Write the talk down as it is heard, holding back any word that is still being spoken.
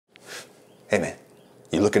Hey man,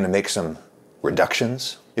 you looking to make some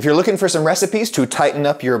reductions? If you're looking for some recipes to tighten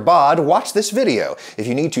up your bod, watch this video. If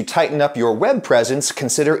you need to tighten up your web presence,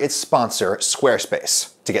 consider its sponsor,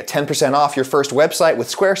 Squarespace. To get 10% off your first website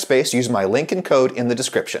with Squarespace, use my link and code in the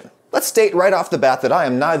description. Let's state right off the bat that I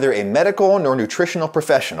am neither a medical nor nutritional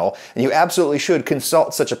professional, and you absolutely should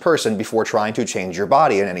consult such a person before trying to change your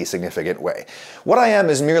body in any significant way. What I am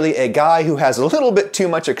is merely a guy who has a little bit too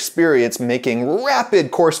much experience making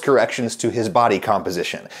rapid course corrections to his body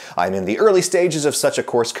composition. I'm in the early stages of such a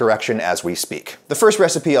course correction as we speak. The first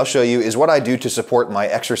recipe I'll show you is what I do to support my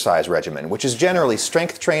exercise regimen, which is generally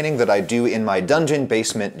strength training that I do in my dungeon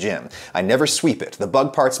basement gym. I never sweep it. The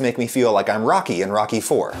bug parts make me feel like I'm Rocky in Rocky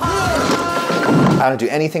IV. I don't do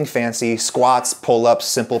anything fancy, squats, pull-ups,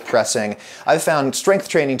 simple pressing. I've found strength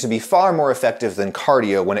training to be far more effective than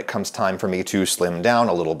cardio when it comes time for me to slim down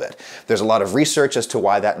a little bit. There's a lot of research as to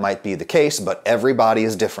why that might be the case, but every body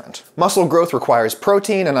is different. Muscle growth requires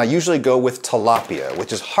protein, and I usually go with tilapia,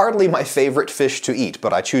 which is hardly my favorite fish to eat,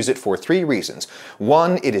 but I choose it for 3 reasons.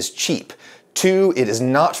 1, it is cheap. 2, it is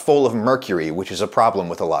not full of mercury, which is a problem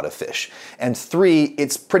with a lot of fish. And 3,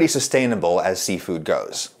 it's pretty sustainable as seafood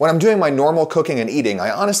goes. When I'm doing my normal cooking and eating,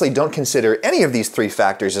 I honestly don't consider any of these 3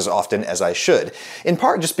 factors as often as I should, in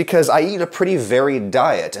part just because I eat a pretty varied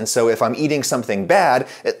diet, and so if I'm eating something bad,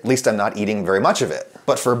 at least I'm not eating very much of it.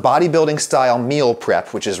 But for bodybuilding style meal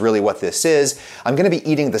prep, which is really what this is, I'm going to be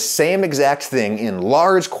eating the same exact thing in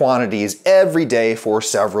large quantities every day for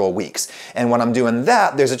several weeks. And when I'm doing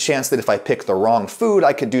that, there's a chance that if I pick the wrong food,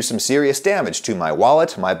 I could do some serious damage to my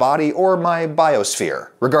wallet, my body, or my biosphere.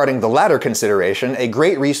 Regarding the latter consideration, a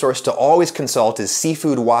great resource to always consult is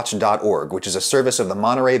seafoodwatch.org, which is a service of the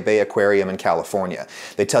Monterey Bay Aquarium in California.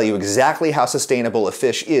 They tell you exactly how sustainable a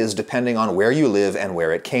fish is depending on where you live and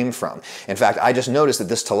where it came from. In fact, I just noticed that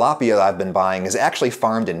this tilapia that I've been buying is actually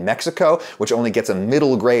farmed in Mexico, which only gets a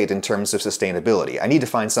middle grade in terms of sustainability. I need to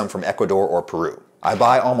find some from Ecuador or Peru. I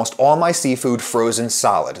buy almost all my seafood frozen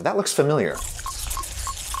solid. That looks familiar.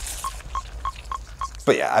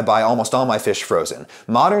 But yeah, I buy almost all my fish frozen.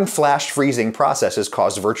 Modern flash freezing processes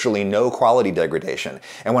cause virtually no quality degradation.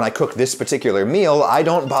 And when I cook this particular meal, I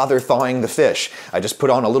don't bother thawing the fish. I just put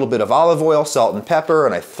on a little bit of olive oil, salt, and pepper,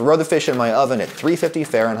 and I throw the fish in my oven at 350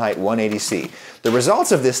 Fahrenheit, 180 C. The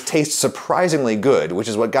results of this taste surprisingly good, which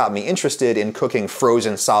is what got me interested in cooking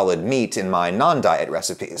frozen solid meat in my non-diet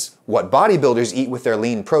recipes. What bodybuilders eat with their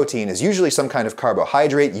lean protein is usually some kind of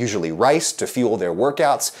carbohydrate, usually rice, to fuel their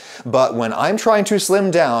workouts. But when I'm trying to slim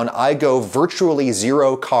down, I go virtually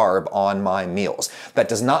 0 carb on my meals. That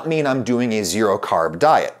does not mean I'm doing a 0 carb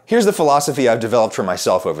diet. Here's the philosophy I've developed for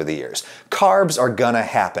myself over the years. Carbs are gonna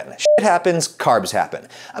happen. Shit happens, carbs happen.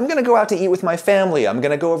 I'm gonna go out to eat with my family. I'm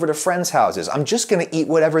gonna go over to friends' houses. I'm just gonna eat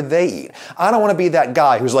whatever they eat. I don't wanna be that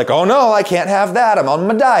guy who's like, oh no, I can't have that, I'm on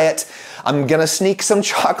my diet. I'm gonna sneak some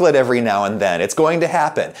chocolate every now and then. It's going to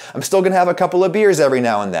happen. I'm still gonna have a couple of beers every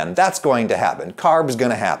now and then. That's going to happen. Carbs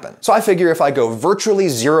gonna happen. So I figure if I go virtually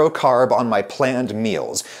 0 carb on my planned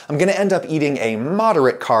meals, I'm gonna end up eating a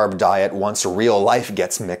moderate carb diet once real life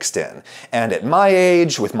gets mixed in. And at my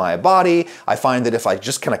age, with my body, I find that if I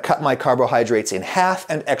just kind of cut my carbohydrates in half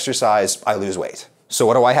and exercise, I lose weight. So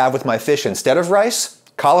what do I have with my fish instead of rice?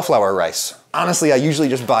 Cauliflower rice. Honestly, I usually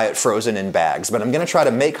just buy it frozen in bags, but I'm gonna try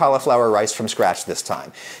to make cauliflower rice from scratch this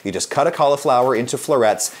time. You just cut a cauliflower into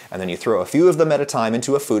florets, and then you throw a few of them at a time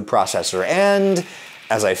into a food processor, and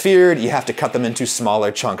as I feared, you have to cut them into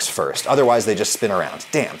smaller chunks first, otherwise they just spin around.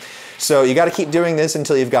 Damn. So you gotta keep doing this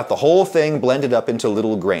until you've got the whole thing blended up into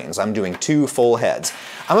little grains. I'm doing 2 full heads.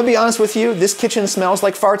 I'm gonna be honest with you, this kitchen smells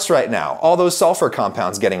like farts right now. All those sulfur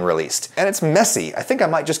compounds getting released. And it's messy. I think I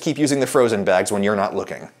might just keep using the frozen bags when you're not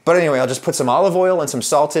looking. But anyway, I'll just put some olive oil and some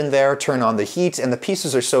salt in there, turn on the heat, and the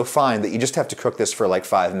pieces are so fine that you just have to cook this for like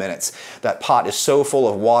 5 minutes. That pot is so full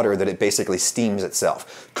of water that it basically steams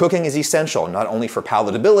itself. Cooking is essential, not only for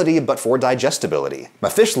palatability, but for digestibility. My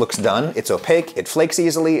fish looks done. It's opaque, it flakes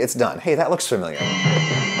easily, it's done. Hey, that looks familiar.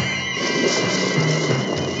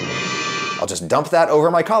 I'll just dump that over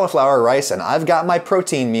my cauliflower rice and I've got my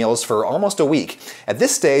protein meals for almost a week. At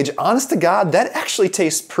this stage, honest to God, that actually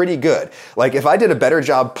tastes pretty good. Like if I did a better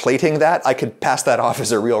job plating that, I could pass that off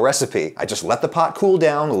as a real recipe. I just let the pot cool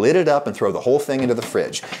down, lid it up, and throw the whole thing into the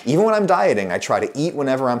fridge. Even when I'm dieting, I try to eat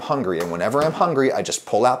whenever I'm hungry, and whenever I'm hungry, I just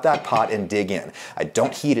pull out that pot and dig in. I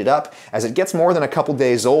don't heat it up. As it gets more than a couple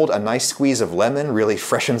days old, a nice squeeze of lemon really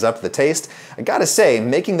freshens up the taste. I gotta say,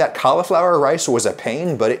 making that cauliflower rice was a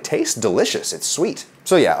pain, but it tastes delicious. It's sweet.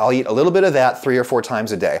 So yeah, I'll eat a little bit of that 3 or 4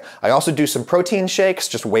 times a day. I also do some protein shakes,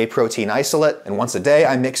 just whey protein isolate, and once a day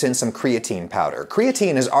I mix in some creatine powder.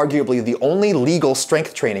 Creatine is arguably the only legal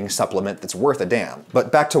strength training supplement that's worth a damn.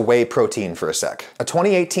 But back to whey protein for a sec. A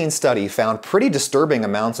 2018 study found pretty disturbing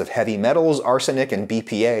amounts of heavy metals, arsenic, and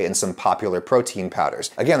BPA in some popular protein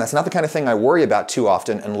powders. Again, that's not the kind of thing I worry about too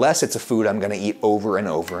often unless it's a food I'm gonna eat over and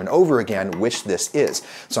over and over again, which this is.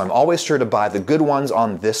 So I'm always sure to buy the good ones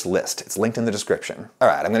on this list. It's linked in the description.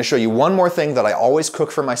 Alright, I'm gonna show you one more thing that I always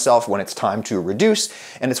cook for myself when it's time to reduce,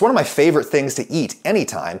 and it's one of my favorite things to eat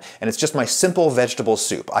anytime, and it's just my simple vegetable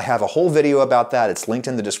soup. I have a whole video about that, it's linked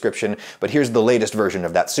in the description, but here's the latest version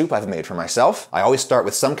of that soup I've made for myself. I always start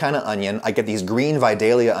with some kind of onion. I get these green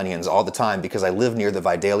Vidalia onions all the time because I live near the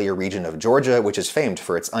Vidalia region of Georgia, which is famed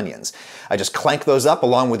for its onions. I just clank those up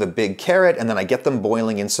along with a big carrot, and then I get them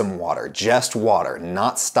boiling in some water. Just water,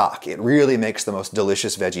 not stock. It really makes the most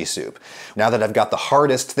delicious veggie soup. Now that I've got the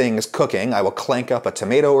hardest things cooking, I will clank up a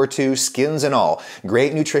tomato or two, skins and all.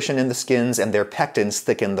 Great nutrition in the skins, and their pectins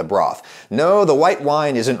thicken the broth. No, the white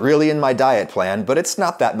wine isn't really in my diet plan, but it's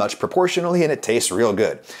not that much proportionally, and it tastes real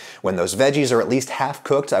good. When those veggies are at least half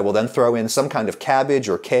cooked, I will then throw in some kind of cabbage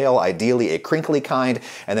or kale, ideally a crinkly kind,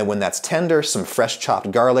 and then when that's tender, some fresh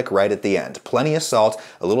chopped garlic right at the end. Plenty of salt,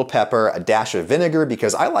 a little pepper, a dash of vinegar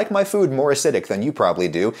because I like my food more acidic than you probably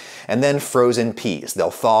do, and then frozen peas.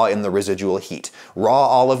 They'll thaw in the residual heat. Raw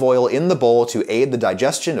olive oil in the bowl to aid the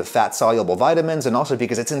digestion of fat-soluble vitamins, and also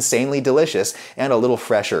because it's insanely delicious, and a little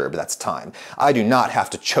fresh herb, that's thyme. I do not have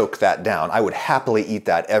to choke that down. I would happily eat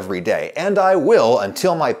that every day, and I will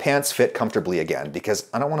until my pants fit comfortably again, because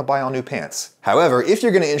I don't want to buy all new pants. However, if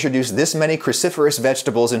you're going to introduce this many cruciferous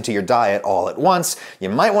vegetables into your diet all at once, you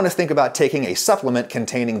might want to think about taking a supplement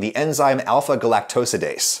containing the enzyme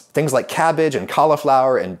alpha-galactosidase. Things like cabbage and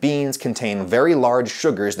cauliflower and beans contain very large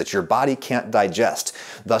sugars that your body can't digest.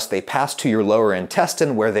 Thus, they pass to your lower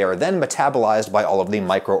intestine, where they are then metabolized by all of the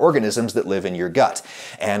microorganisms that live in your gut.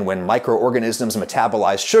 And when microorganisms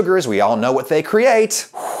metabolize sugars, we all know what they create.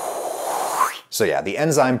 So yeah, the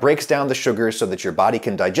enzyme breaks down the sugars so that your body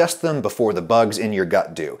can digest them before the bugs in your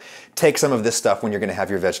gut do. Take some of this stuff when you're gonna have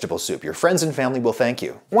your vegetable soup. Your friends and family will thank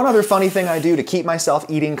you. One other funny thing I do to keep myself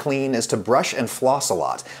eating clean is to brush and floss a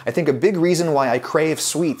lot. I think a big reason why I crave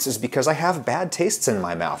sweets is because I have bad tastes in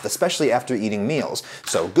my mouth, especially after eating meals.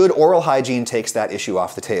 So good oral hygiene takes that issue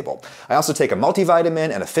off the table. I also take a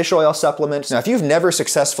multivitamin and a fish oil supplement. Now, if you've never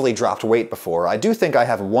successfully dropped weight before, I do think I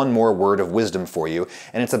have one more word of wisdom for you,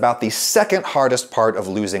 and it's about the second hardest part of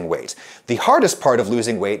losing weight. The hardest part of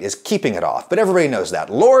losing weight is keeping it off, but everybody knows that.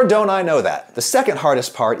 Lord, don't I know that. The second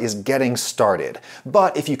hardest part is getting started.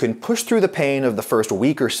 But if you can push through the pain of the first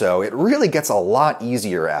week or so, it really gets a lot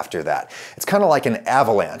easier after that. It's kind of like an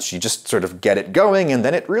avalanche. You just sort of get it going, and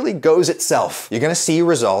then it really goes itself. You're gonna see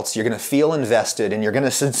results, you're gonna feel invested, and you're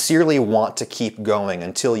gonna sincerely want to keep going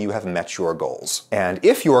until you have met your goals. And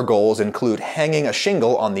if your goals include hanging a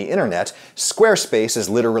shingle on the internet, Squarespace is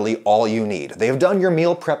literally all you need. They have done your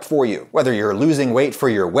meal prep for you. Whether you're losing weight for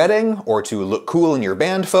your wedding, or to look cool in your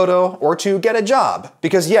band photo, or to get a job.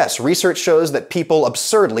 Because yes, research shows that people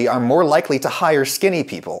absurdly are more likely to hire skinny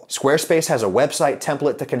people. Squarespace has a website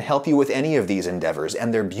template that can help you with any of these endeavors,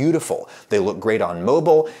 and they're beautiful. They look great on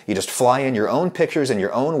mobile. You just fly in your own pictures and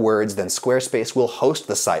your own words, then Squarespace will host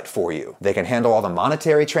the site for you. They can handle all the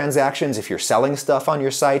monetary transactions if you're selling stuff on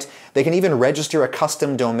your site. They can even register a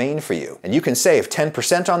custom domain for you. And you can save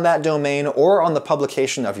 10% on that domain or on the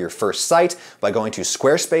publication of your first site by going to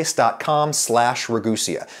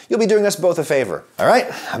squarespace.com/Ragusea. You'll be doing us both a favor. All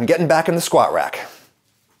right, I'm getting back in the squat rack.